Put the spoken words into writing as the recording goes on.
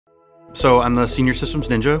So I'm the Senior Systems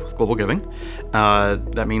Ninja with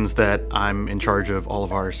GlobalGiving. That means that I'm in charge of all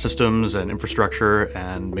of our systems and infrastructure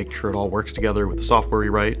and making sure it all works together with the software we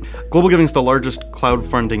write. GlobalGiving is the largest cloud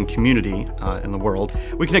funding community in the world.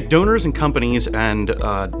 We connect donors and companies and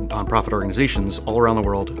nonprofit organizations all around the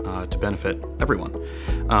world to benefit everyone.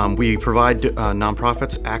 We provide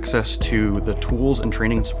nonprofits access to the tools and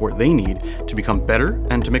training and support they need to become better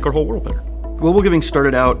and to make our whole world better. GlobalGiving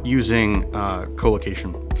started out using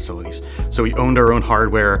co-location facilities. So we owned our own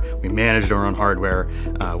hardware, we managed our own hardware,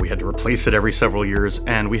 we had to replace it every several years,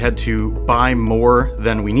 and we had to buy more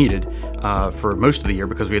than we needed for most of the year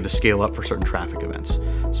because we had to scale up for certain traffic events.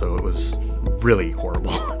 So it was really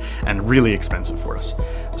horrible and really expensive for us.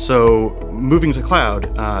 So moving to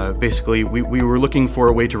cloud, basically we were looking for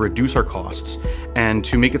a way to reduce our costs and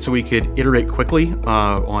to make it so we could iterate quickly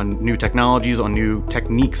on new technologies, on new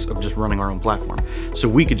techniques of just running our own platform. So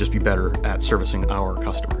we could just be better at servicing our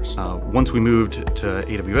customers. Once we moved to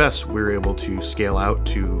AWS, we were able to scale out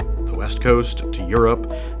to the West Coast, to Europe,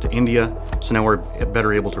 to India. So now we're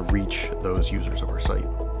better able to reach those users of our site.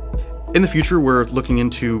 In the future, we're looking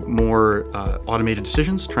into more automated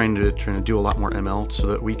decisions, trying to do a lot more ML so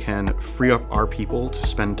that we can free up our people to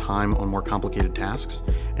spend time on more complicated tasks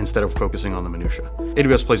instead of focusing on the minutia.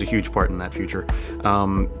 AWS plays a huge part in that future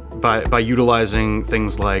by utilizing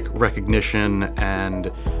things like recognition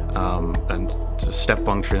and step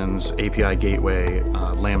functions, API gateway,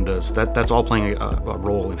 lambdas. That's all playing a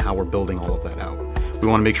role in how we're building all of that out. We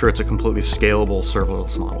want to make sure it's a completely scalable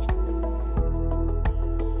serverless model.